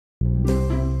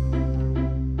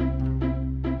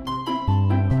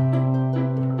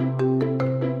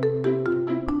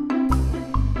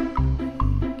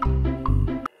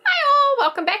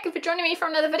for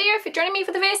another video. If you're joining me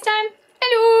for the first time,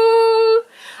 hello!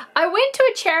 I went to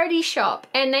a charity shop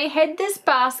and they had this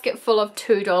basket full of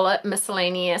 $2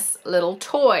 miscellaneous little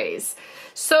toys.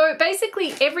 So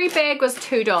basically every bag was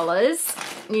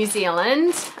 $2 New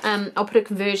Zealand. I'll put a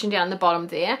conversion down the bottom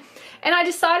there. And I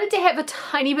decided to have a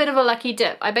tiny bit of a lucky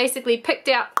dip. I basically picked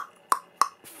out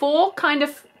 4 kind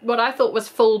of what I thought was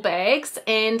full bags,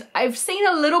 and I've seen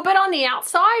a little bit on the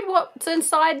outside what's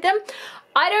inside them.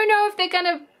 I don't know if they're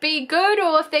going to be good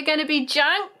or if they're going to be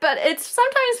junk, but it's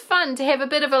sometimes fun to have a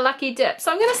bit of a lucky dip.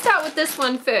 So I'm going to start with this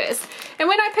one first. And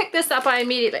when I picked this up, I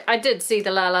did see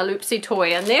the La La Loopsy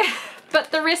toy in there,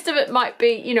 but the rest of it might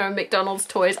be, you know, McDonald's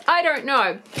toys. I don't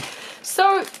know.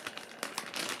 So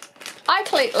I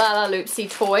collect La La Loopsy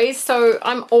toys, so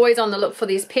I'm always on the look for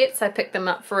these pets. I picked them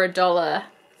up for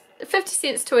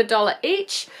 $1.50 to $1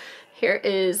 each. Here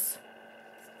is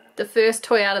the first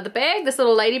toy out of the bag, this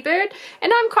little ladybird,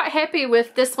 and I'm quite happy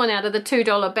with this one out of the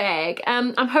 $2 bag.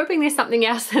 I'm hoping there's something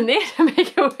else in there to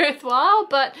make it worthwhile,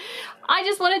 but I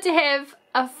just wanted to have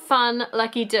a fun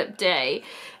lucky dip day.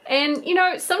 And you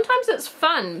know, sometimes it's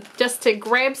fun just to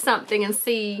grab something and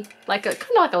see, like a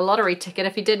kind of like a lottery ticket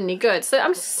if you did any good. So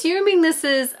I'm assuming this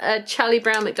is a Charlie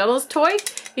Brown McDonald's toy.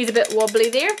 He's a bit wobbly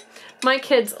there. My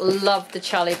kids love the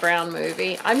Charlie Brown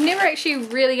movie. I've never actually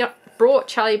really brought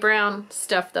Charlie Brown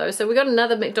stuff though. So we got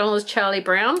another McDonald's Charlie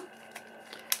Brown.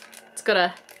 It's got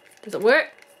a, does it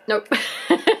work? Nope.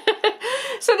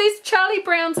 So these Charlie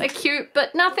Browns are cute,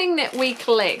 but nothing that we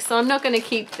collect. So I'm not going to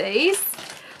keep these.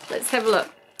 Let's have a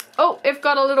look. Oh, they've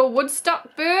got a little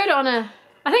Woodstock bird on a,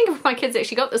 I think my kids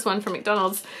actually got this one from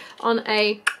McDonald's, on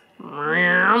a,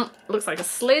 looks like a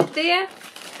sled there.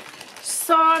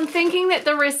 So I'm thinking that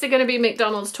the rest are going to be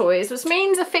McDonald's toys, which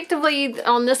means effectively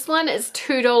on this one it's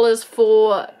 $2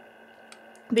 for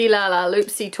the La La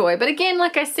Loopsy toy. But again,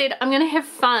 like I said, I'm going to have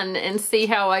fun and see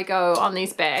how I go on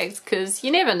these bags, because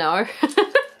you never know.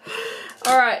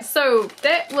 Alright, so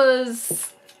that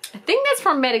was, I think that's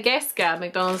from Madagascar,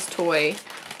 McDonald's toy.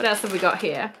 What else have we got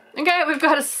here? Okay, we've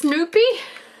got a Snoopy.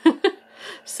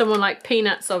 Someone like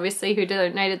Peanuts, obviously, who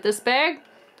donated this bag.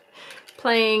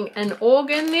 Playing an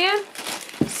organ there.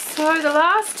 So the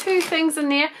last 2 things in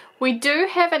there, we do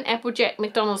have an Applejack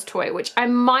McDonald's toy, which I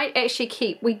might actually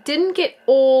keep. We didn't get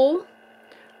all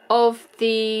of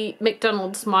the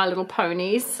McDonald's My Little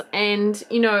Ponies, and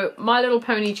you know, My Little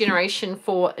Pony Generation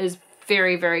 4 is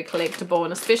very, very collectible,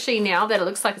 and especially now that it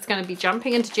looks like it's going to be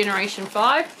jumping into Generation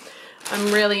 5,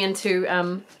 I'm really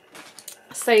into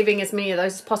saving as many of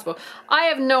those as possible. I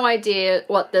have no idea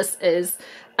what this is.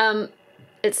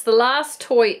 It's the last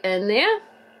toy in there,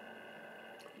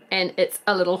 and it's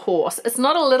a little horse. It's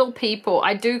not a Little People.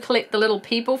 I do collect the Little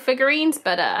People figurines,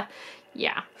 but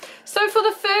yeah. So for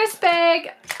the first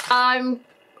bag,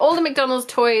 all the McDonald's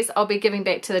toys I'll be giving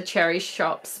back to the charity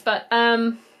shops. But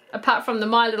apart from the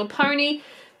My Little Pony,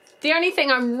 the only thing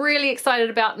I'm really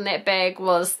excited about in that bag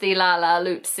was the La La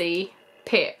Loopsy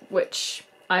pet, which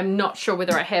I'm not sure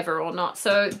whether I have her or not.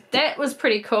 So that was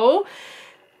pretty cool.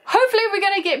 Hopefully we're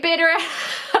going to get better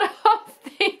out of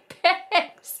the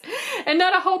bags and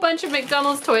not a whole bunch of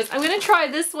McDonald's toys. I'm going to try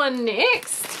this one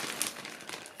next.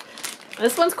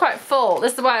 This one's quite full.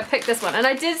 This is why I picked this one. And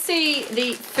I did see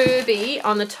the Furby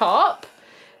on the top.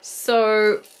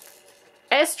 So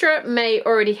Astra may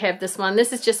already have this one.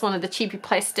 This is just one of the cheapy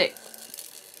plastic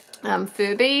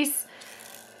Furbies.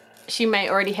 She may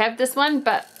already have this one,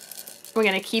 but we're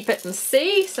going to keep it and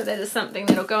see. So that is something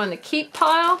that'll go in the keep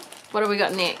pile. What have we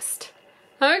got next?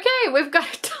 Okay, we've got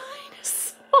a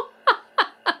dinosaur.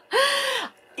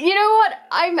 You know what?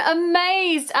 I'm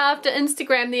amazed after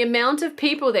Instagram the amount of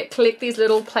people that collect these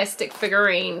little plastic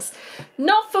figurines.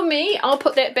 Not for me. I'll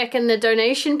put that back in the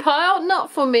donation pile. Not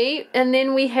for me. And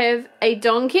then we have a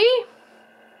donkey.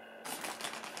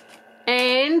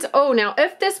 And, oh, now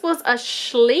if this was a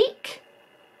Schleek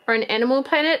or an Animal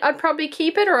Planet, I'd probably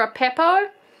keep it, or a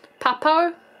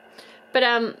Papo.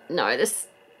 But no, this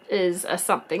is a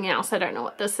something else. I don't know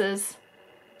what this is.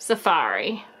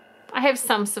 Safari. I have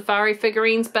some Safari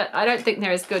figurines, but I don't think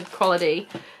they're as good quality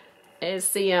as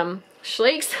the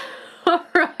Schleeks.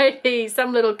 Alrighty,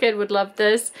 some little kid would love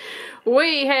this.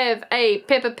 We have a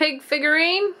Peppa Pig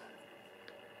figurine.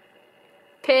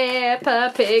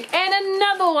 Peppa Pig. And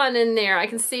another one in there. I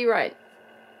can see right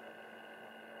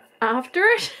after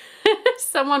it.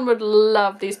 Someone would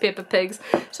love these Peppa Pigs.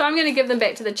 So I'm going to give them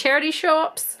back to the charity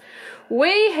shops.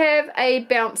 We have a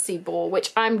bouncy ball,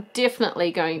 which I'm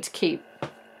definitely going to keep.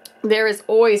 There is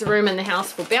always room in the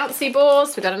house for bouncy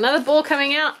balls. We've got another ball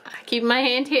coming out. I keep my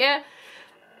hand here.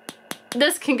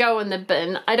 This can go in the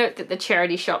bin. I don't think the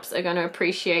charity shops are going to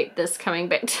appreciate this coming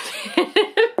back to them.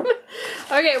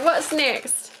 Okay, what's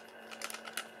next?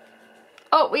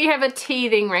 Oh, we have a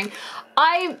teething ring.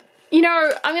 You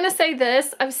know, I'm going to say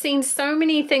this. I've seen so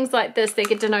many things like this that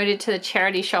get donated to the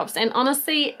charity shops. And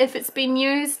honestly, if it's been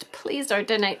used, please don't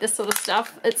donate this sort of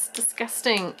stuff. It's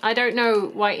disgusting. I don't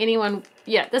know why anyone...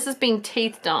 Yeah, this has been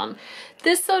teethed on.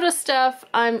 This sort of stuff,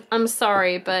 I'm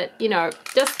sorry, but, you know,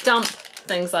 just dump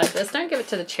things like this. Don't give it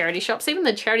to the charity shops. Even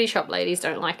the charity shop ladies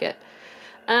don't like it.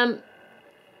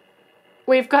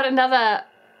 We've got another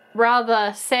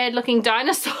rather sad-looking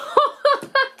dinosaur.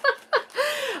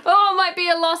 Oh, might be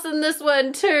a loss in this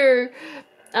one too.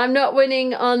 I'm not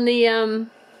winning on the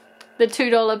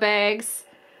 $2 bags.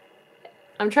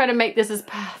 I'm trying to make this as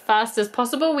fast as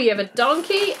possible. We have a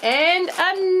donkey and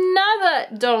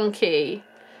another donkey.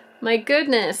 My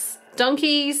goodness,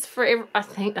 donkeys for I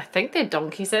think they're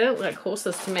donkeys. They don't look like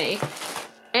horses to me.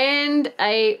 And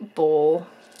a ball,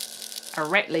 a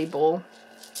Rattly ball.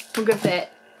 We'll give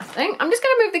that. I'm just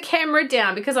going to move the camera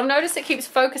down because I've noticed it keeps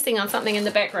focusing on something in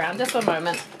the background. Just one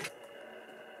moment.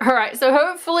 Alright, so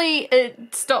hopefully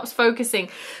it stops focusing.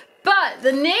 But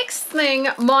the next thing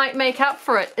might make up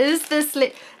for it. Is this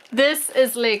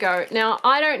is Lego. Now,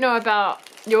 I don't know about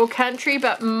your country,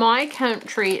 but my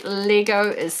country,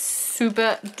 Lego is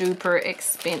super duper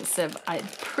expensive. I'm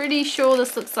pretty sure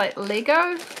this looks like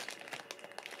Lego.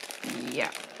 Yeah,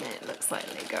 it looks like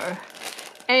Lego.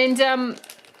 And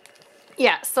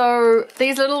yeah, so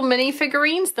these little mini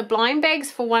figurines, the blind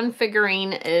bags for one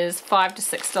figurine is $5 to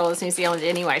 $6 New Zealand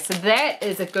anyway. So that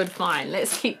is a good find.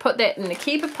 Let's put that in the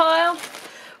keeper pile.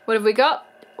 What have we got?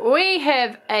 We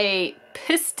have a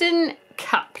piston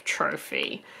cup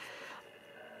trophy.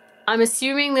 I'm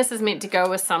assuming this is meant to go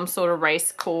with some sort of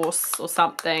race course or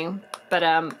something, but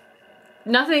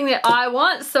nothing that I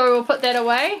want, so we'll put that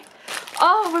away.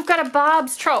 Oh, we've got a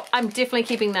Barb's troll. I'm definitely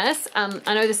keeping this.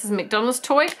 I know this is a McDonald's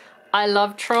toy. I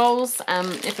love trolls.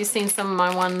 If you've seen some of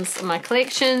my ones in my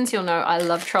collections, you'll know I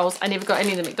love trolls. I never got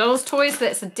any of the McDonald's toys, so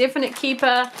that's a definite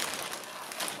keeper.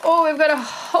 Oh, we've got a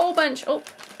whole bunch. Oh,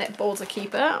 that ball's a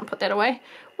keeper. I'll put that away.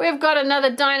 We've got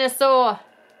another dinosaur.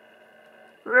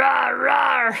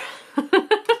 Rawr,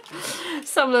 rawr.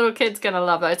 Some little kid's gonna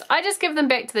love those. I just give them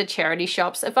back to the charity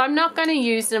shops. If I'm not gonna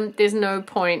use them, there's no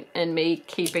point in me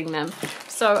keeping them.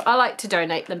 So I like to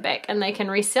donate them back and they can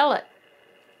resell it.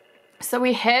 So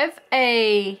we have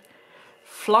a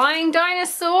flying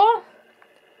dinosaur,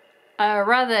 a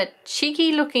rather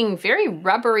cheeky looking, very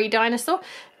rubbery dinosaur.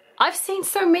 I've seen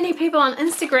so many people on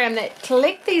Instagram that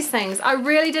collect these things. I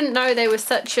really didn't know they were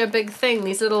such a big thing,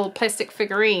 these little plastic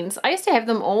figurines. I used to have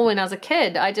them all when I was a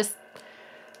kid. I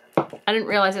didn't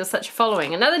realize there was such a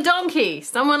following. Another donkey.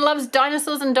 Someone loves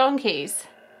dinosaurs and donkeys.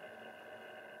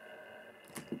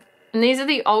 And these are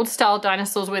the old style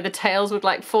dinosaurs where the tails would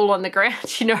like fall on the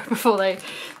ground, you know, before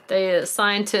the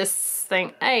scientists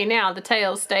think, hey, now the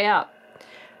tails stay up.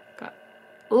 Got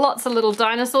lots of little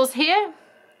dinosaurs here.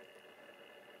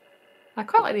 I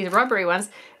quite like these rubbery ones.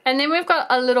 And then we've got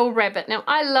a little rabbit. Now,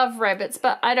 I love rabbits,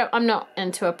 but I'm not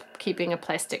into keeping a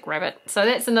plastic rabbit. So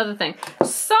that's another thing.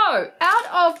 So, out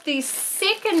of the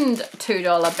second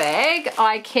 $2 bag,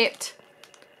 I kept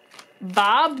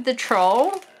Barb the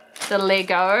troll, the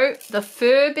Lego, the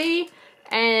Furby,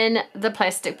 and the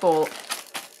plastic ball.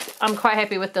 I'm quite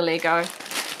happy with the Lego.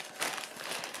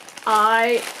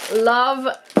 I love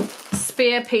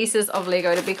spare pieces of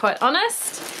Lego, to be quite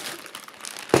honest.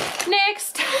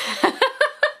 Next.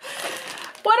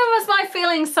 What was my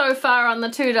feelings so far on the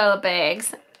 $2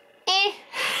 bags?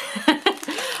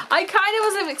 I kind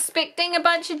of was expecting a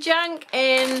bunch of junk,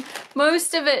 and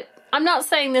most of it, I'm not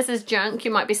saying this is junk.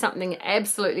 You might be something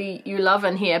absolutely you love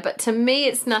in here, but to me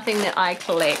it's nothing that I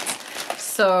collect.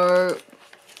 So,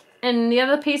 and the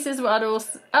other pieces I'd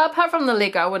also, apart from the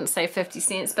Lego, I wouldn't say 50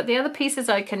 cents, but the other pieces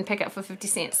I can pick up for 50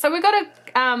 cents. So we got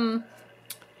a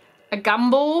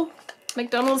gumball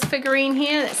McDonald's figurine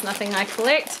here. That's nothing I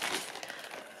collect.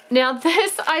 Now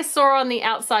this I saw on the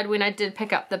outside when I did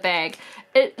pick up the bag.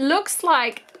 It looks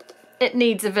like it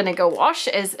needs a vinegar wash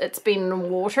as it's been in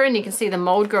water and you can see the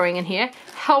mold growing in here.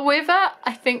 However,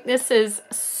 I think this is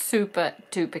super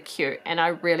duper cute and I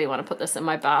really want to put this in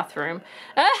my bathroom.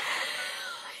 I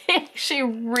actually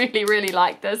really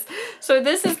like this. So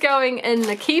this is going in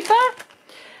the keeper.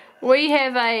 We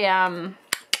have a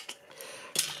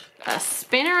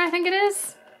spinner, I think it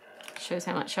is. Shows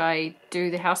how much I do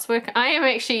the housework. I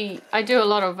do a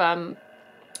lot of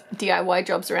DIY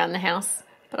jobs around the house,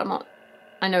 but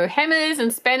I know hammers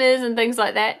and spanners and things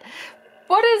like that.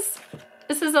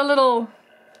 This is a little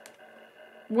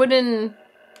wooden,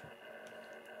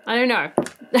 I don't know,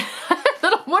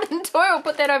 little wooden toy. I'll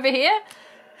put that over here.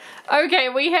 Okay,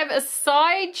 we have a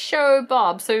Sideshow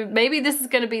Bob. So maybe this is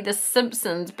going to be the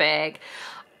Simpsons bag.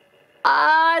 No,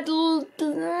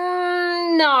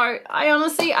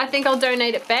 I think I'll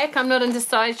donate it back. I'm not into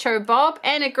Sideshow Bob.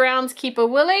 And a Groundskeeper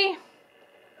Willie.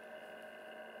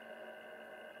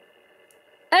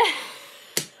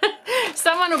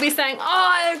 Someone will be saying, oh,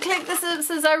 I collect the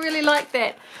Simpsons, I really like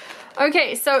that.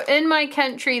 Okay, so in my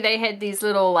country they had these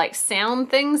little like sound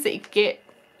things that you could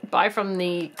buy from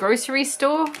the grocery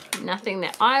store. Nothing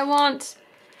that I want.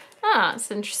 Ah,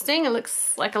 it's interesting. It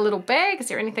looks like a little bag. Is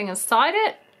there anything inside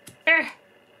it?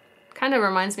 Kind of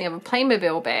reminds me of a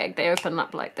Playmobil bag. They open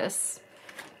up like this.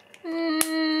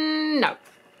 No.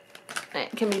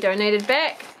 That can be donated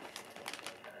back.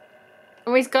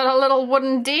 And we've got a little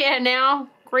wooden deer now.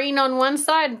 Green on one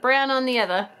side, brown on the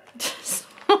other.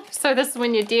 So this is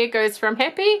when your deer goes from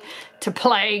happy to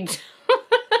plagued.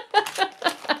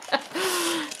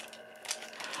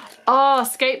 Oh,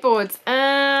 skateboards.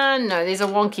 No, there's a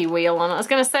wonky wheel on it. I was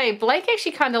going to say, Blake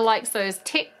actually kind of likes those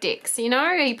tech decks, you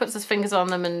know? He puts his fingers on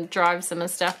them and drives them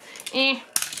and stuff.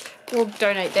 We'll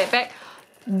donate that back.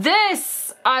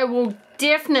 This I will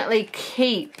definitely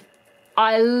keep.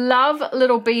 I love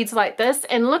little beads like this.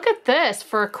 And look at this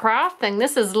for a craft thing.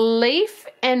 This is leaf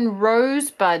and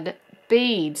rosebud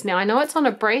beads. Now, I know it's on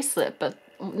a bracelet, but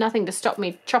nothing to stop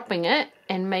me chopping it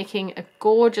and making a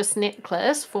gorgeous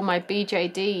necklace for my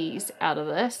BJDs out of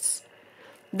this.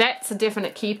 That's a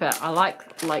definite keeper. I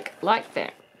like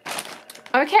that.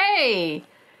 Okay.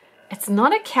 It's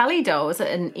not a Kelly doll. Is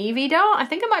it an Evie doll? I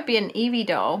think it might be an Evie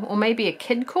doll or maybe a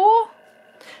Kid Core.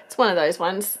 It's one of those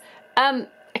ones. A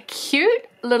cute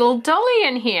little dolly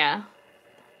in here.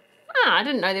 Ah, I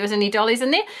didn't know there was any dollies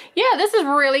in there. Yeah, this is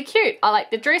really cute. I like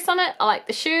the dress on it. I like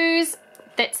the shoes.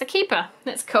 That's a keeper.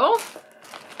 That's cool.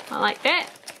 I like that.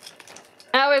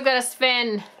 Oh, we've got a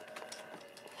Sven.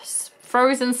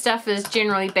 Frozen stuff is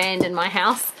generally banned in my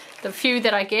house. The few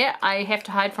that I get, I have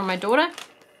to hide from my daughter.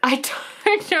 I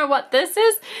don't know what this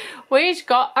is. We've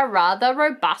got a rather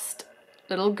robust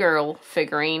little girl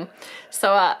figurine.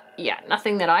 So, yeah,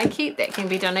 nothing that I keep. That can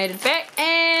be donated back.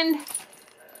 And,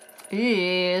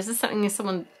 is this something that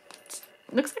someone...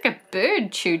 Looks like a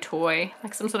bird chew toy,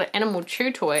 like some sort of animal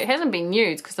chew toy. It hasn't been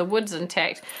used because the wood's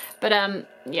intact. But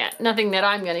yeah, nothing that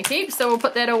I'm going to keep, so we'll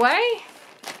put that away.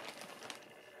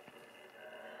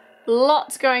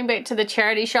 Lots going back to the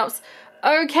charity shops.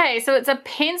 Okay, so it's a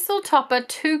pencil topper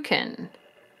toucan.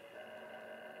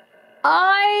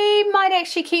 I might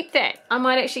actually keep that.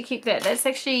 That's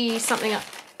actually something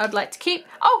I'd like to keep.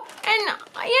 Oh, and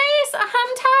yes, a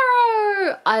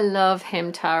Hamtaro. I love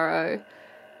Hamtaro.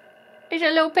 There's a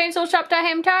little pencil topper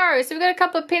Hamtaro. So we've got a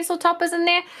couple of pencil toppers in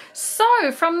there.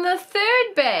 So from the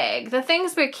third bag, the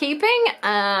things we're keeping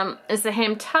is the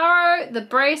Hamtaro, the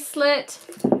bracelet,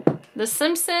 the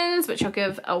Simpsons, which I'll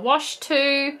give a wash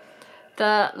to,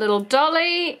 the little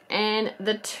dolly, and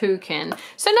the toucan.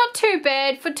 So not too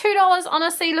bad. For $2,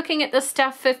 honestly, looking at this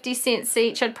stuff, 50 cents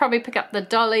each, I'd probably pick up the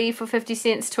dolly for 50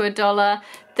 cents to $1,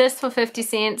 this for 50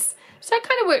 cents. So it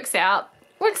kind of works out.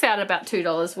 Works out about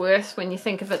 $2 worth when you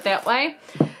think of it that way.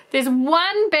 There's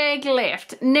one bag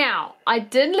left. Now, I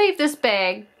did leave this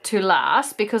bag to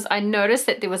last because I noticed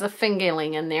that there was a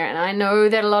fingerling in there, and I know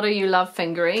that a lot of you love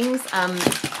fingerings.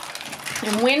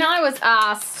 And when I was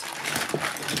asked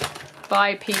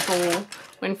by people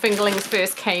when fingerlings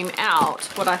first came out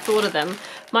what I thought of them,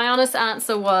 my honest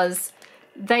answer was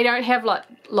they don't have a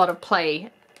lot of play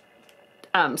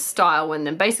style in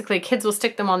them. Basically, kids will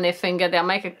stick them on their finger, they'll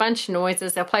make a bunch of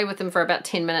noises, they'll play with them for about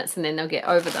 10 minutes and then they'll get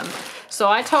over them. So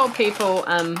I told people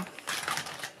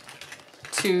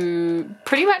to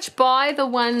pretty much buy the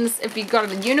ones if you've got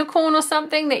a unicorn or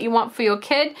something that you want for your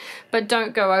kid, but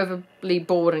don't go overly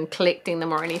bored and collecting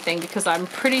them or anything, because I'm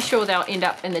pretty sure they'll end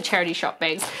up in the charity shop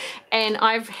bags. And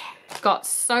I've got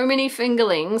so many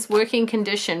fingerlings working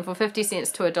condition for 50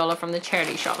 cents to $1 from the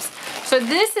charity shops. So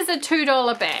this is a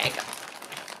 $2 bag.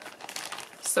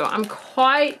 So I'm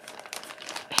quite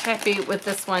happy with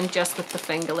this one, just with the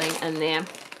fingerling in there.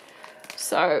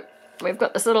 So we've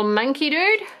got this little monkey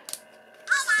dude.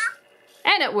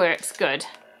 And it works good.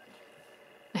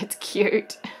 It's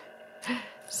cute.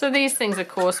 So these things, of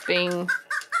course, they're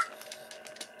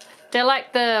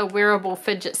like the wearable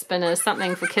fidget spinners,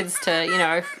 something for kids to, you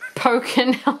know, poke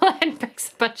and it makes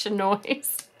a bunch of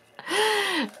noise.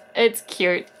 It's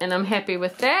cute, and I'm happy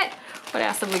with that. What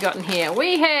else have we got in here?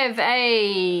 We have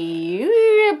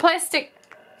a plastic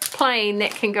plane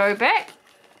that can go back.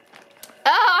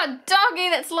 Oh, doggy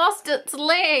that's lost its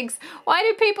legs. Why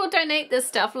do people donate this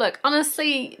stuff? Look,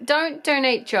 honestly, don't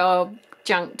donate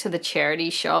junk to the charity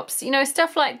shops. You know,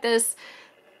 stuff like this,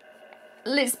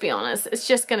 let's be honest, it's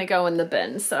just going to go in the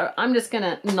bin. So I'm just going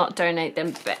to not donate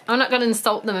them back. I'm not going to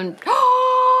insult them and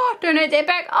donate that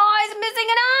back. Oh, he's missing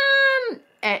an arm.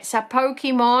 It's a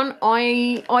Pokemon.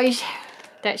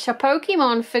 That's a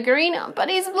Pokemon figurine, but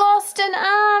he's lost an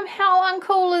arm. How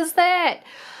uncool is that?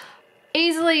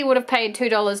 Easily would have paid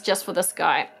 $2 just for this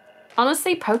guy.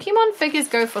 Honestly, Pokemon figures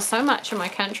go for so much in my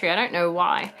country. I don't know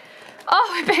why.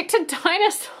 Oh, we're back to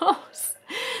dinosaurs.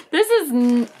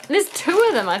 There's two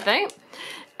of them, I think.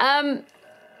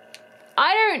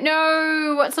 I don't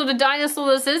know what sort of dinosaur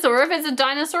this is, or if it's a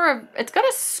dinosaur. It's got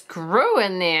a screw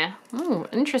in there. Oh,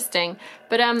 interesting.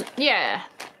 But yeah,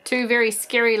 two very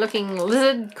scary looking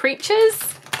lizard creatures.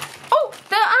 Oh,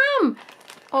 the arm.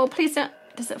 Oh, please don't.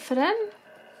 Does it fit in?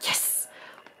 Yes.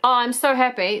 Oh, I'm so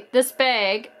happy. This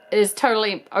bag is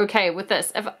totally okay with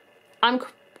this. If I'm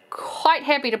quite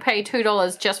happy to pay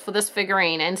 $2 just for this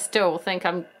figurine and still think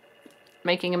I'm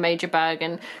making a major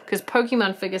bargain, because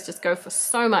Pokemon figures just go for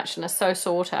so much and are so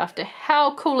sought after.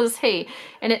 How cool is he?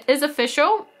 And it is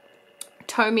official.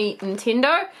 Tomy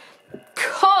Nintendo.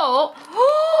 Cool.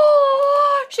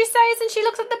 Oh, she says, and she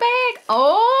looks at the bag.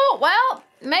 Oh, well,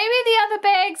 maybe the other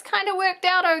bags kind of worked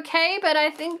out okay, but I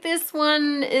think this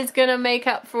one is going to make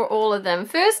up for all of them.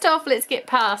 First off, let's get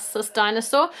past this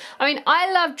dinosaur. I mean,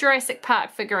 I love Jurassic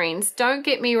Park figurines. Don't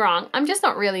get me wrong. I'm just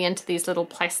not really into these little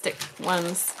plastic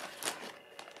ones.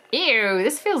 Ew,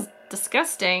 this feels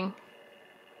disgusting.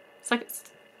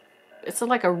 It's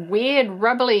like a weird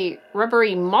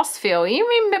rubbery moss feel. You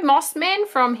remember Moss Man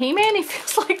from He-Man? He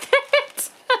feels like that.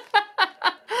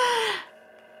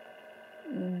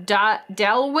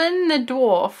 Delwyn the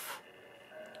Dwarf.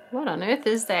 What on earth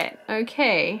is that?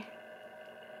 Okay.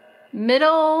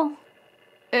 Middle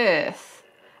Earth.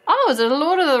 Oh, is it a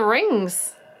Lord of the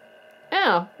Rings?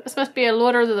 Oh, this must be a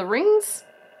Lord of the Rings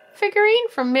figurine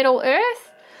from Middle Earth.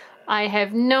 I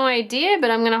have no idea,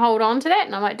 but I'm going to hold on to that,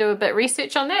 and I might do a bit of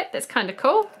research on that. That's kind of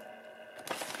cool.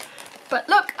 But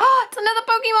look, oh, it's another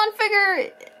Pokemon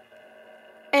figure,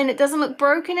 and it doesn't look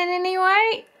broken in any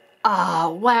way. Oh,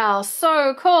 wow,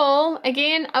 so cool.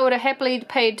 Again, I would have happily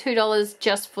paid $2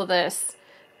 just for this,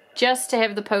 just to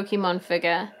have the Pokemon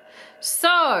figure.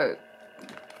 So,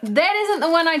 that isn't the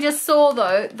one I just saw,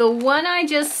 though. The one I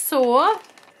just saw,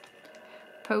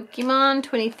 Pokemon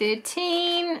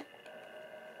 2013...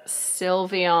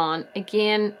 Sylveon.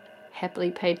 Again,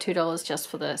 happily paid $2 just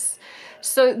for this.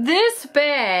 So this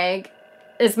bag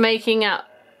is making up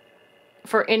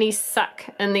for any suck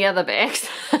in the other bags.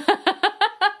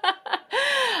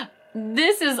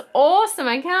 This is awesome.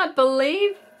 I can't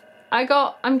believe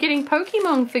I'm getting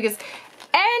Pokemon figures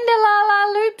and a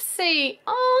Lalaloopsy.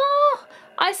 Oh,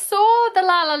 I saw the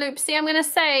Lalaloopsy, I'm gonna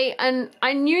say, and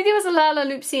I knew there was a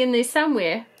Lalaloopsy in there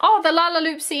somewhere. Oh, the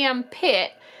Lalaloopsy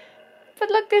pet. But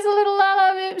look, there's a little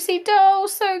Lalaloopsy doll,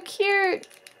 so cute.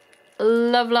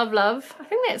 Love, love, love. I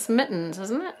think that's Mittens,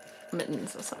 isn't it?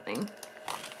 Mittens or something.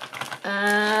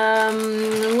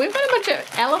 We've got a bunch of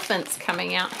elephants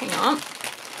coming out. Hang on.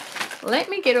 Let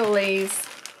me get all these.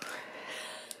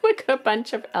 We've got a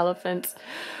bunch of elephants.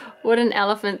 Wooden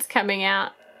elephants coming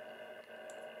out.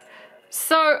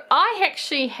 So I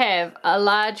actually have a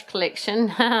large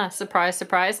collection, surprise,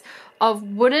 surprise, of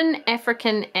wooden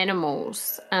African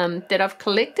animals that I've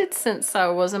collected since I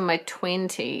was in my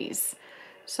 20s.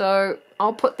 So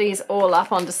I'll put these all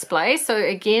up on display. So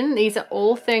again, these are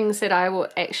all things that I will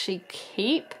actually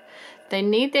keep. They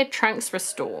need their trunks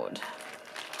restored.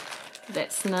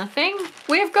 That's nothing.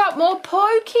 We've got more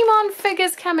Pokemon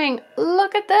figures coming.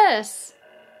 Look at this.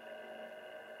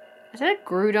 Is that a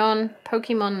Groudon?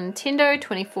 Pokemon Nintendo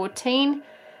 2014.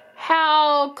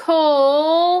 How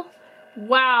cool.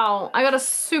 Wow, I got a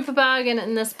super bargain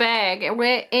in this bag.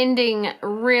 We're ending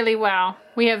really well.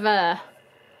 We have a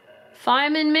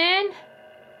Fireman Man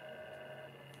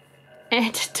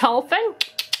and a dolphin.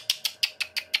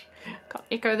 Got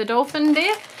Echo the dolphin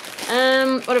there.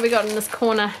 What have we got in this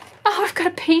corner? Oh, we've got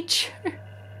a Pichu.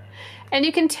 And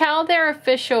you can tell they're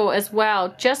official as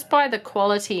well, just by the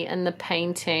quality and the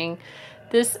painting.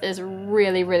 This is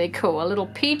really, really cool. A little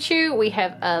Pichu. We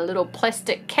have a little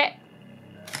plastic cat.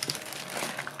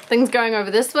 Things going over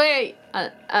this way.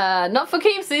 Not for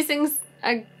keeps. These things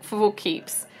are for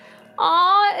keeps.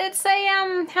 Oh, it's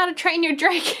a How to Train Your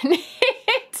Dragon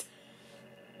head.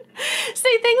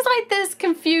 See, things like this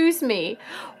confuse me.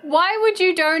 Why would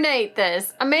you donate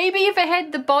this? Maybe if it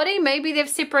had the body, maybe they've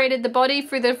separated the body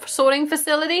through the sorting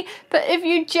facility. But if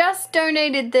you just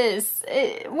donated this,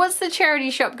 what's the charity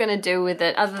shop going to do with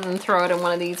it other than throw it in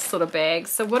one of these sort of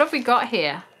bags? So what have we got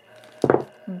here?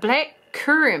 Black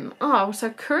Kurim. Oh,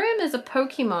 so Kurim is a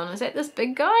Pokemon. Is that this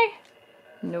big guy?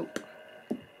 Nope.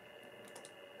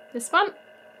 This one.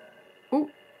 Ooh.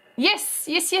 Yes,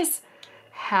 yes, yes.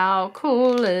 How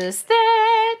cool is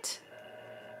that?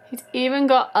 He's even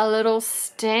got a little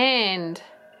stand.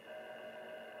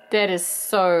 That is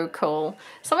so cool.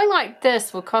 Something like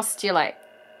this will cost you like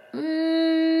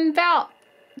about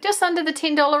just under the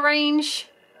 $10 range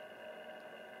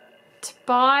to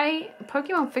buy.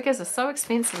 Pokemon figures are so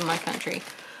expensive in my country.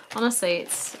 Honestly,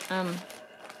 it's a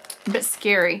bit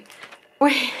scary.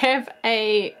 We have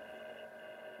a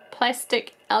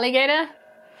plastic alligator.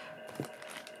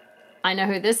 I know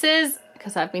who this is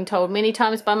because I've been told many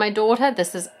times by my daughter.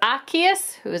 This is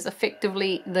Arceus, who is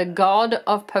effectively the god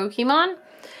of Pokemon.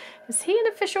 Is he an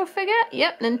official figure?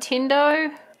 Yep,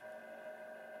 Nintendo.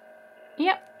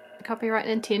 Yep, copyright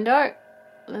Nintendo.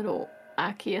 Little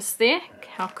Arceus there.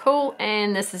 How cool.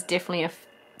 And this is definitely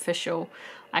official.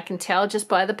 I can tell just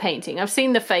by the painting. I've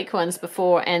seen the fake ones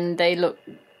before and they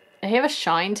have a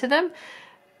shine to them.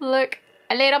 Look,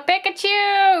 a little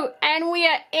Pikachu! And we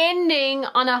are ending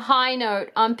on a high note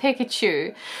on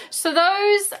Pikachu. So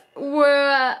those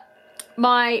were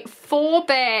my 4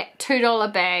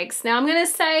 $2 bags. Now I'm going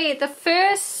to say the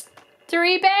first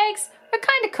 3 bags are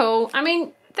kind of cool. I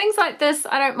mean, things like this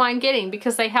I don't mind getting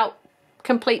because they help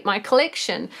complete my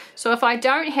collection. So if I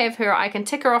don't have her, I can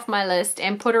tick her off my list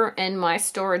and put her in my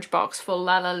storage box for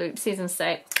Lalaloopsies and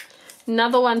say,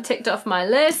 another one ticked off my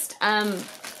list.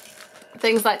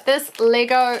 Things like this,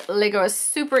 Lego is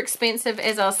super expensive.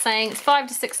 As I was saying, it's $5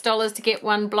 to $6 to get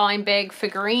one blind bag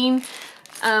figurine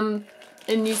in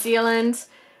New Zealand.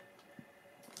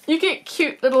 You get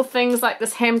cute little things like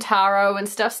this Hamtaro and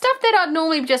stuff that I'd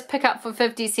normally just pick up for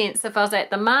 50 cents if I was at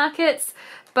the markets.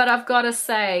 But I've got to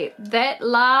say, that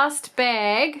last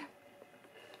bag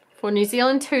for New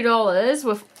Zealand $2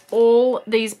 with all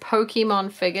these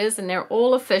Pokemon figures, and they're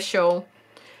all official,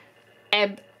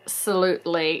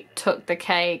 absolutely took the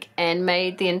cake and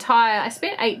made the entire, I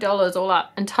spent $8 all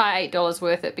up, entire $8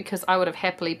 worth it, because I would have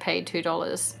happily paid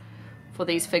 $2 for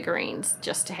these figurines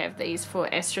just to have these for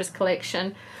Astra's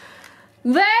collection.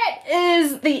 That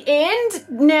is the end.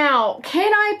 Now,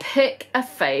 can I pick a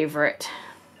favorite?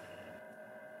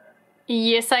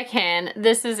 Yes, I can.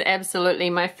 This is absolutely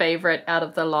my favorite out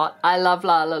of the lot. I love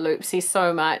Lalaloopsy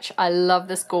so much. I love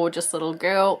this gorgeous little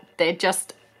girl. They're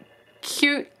just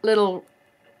cute little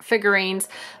figurines.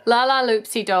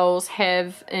 Lalaloopsy dolls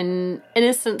have an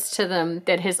innocence to them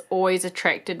that has always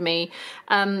attracted me.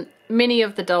 Many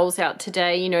of the dolls out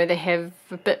today, you know, they have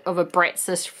a bit of a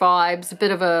Bratzish vibes, a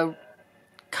bit of a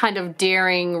kind of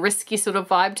daring, risky sort of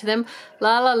vibe to them.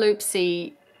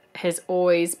 Lalaloopsy has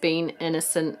always been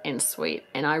innocent and sweet,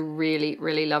 and I really,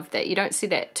 really love that. You don't see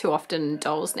that too often in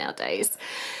dolls nowadays.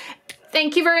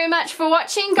 Thank you very much for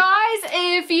watching, guys.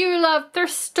 If you love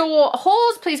thrift store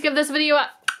hauls, please give this video a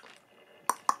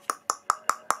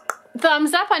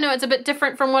thumbs up. I know it's a bit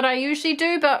different from what I usually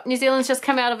do, but New Zealand's just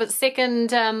come out of its second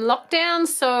lockdown,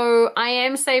 so I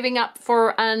am saving up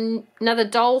for another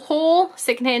doll haul,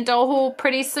 secondhand doll haul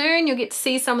pretty soon. You'll get to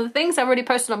see some of the things I've already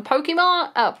posted on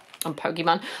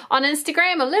on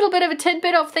Instagram, a little bit of a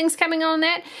tidbit of things coming on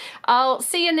that. I'll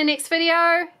see you in the next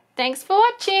video. Thanks for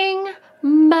watching.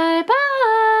 Bye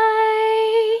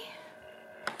bye.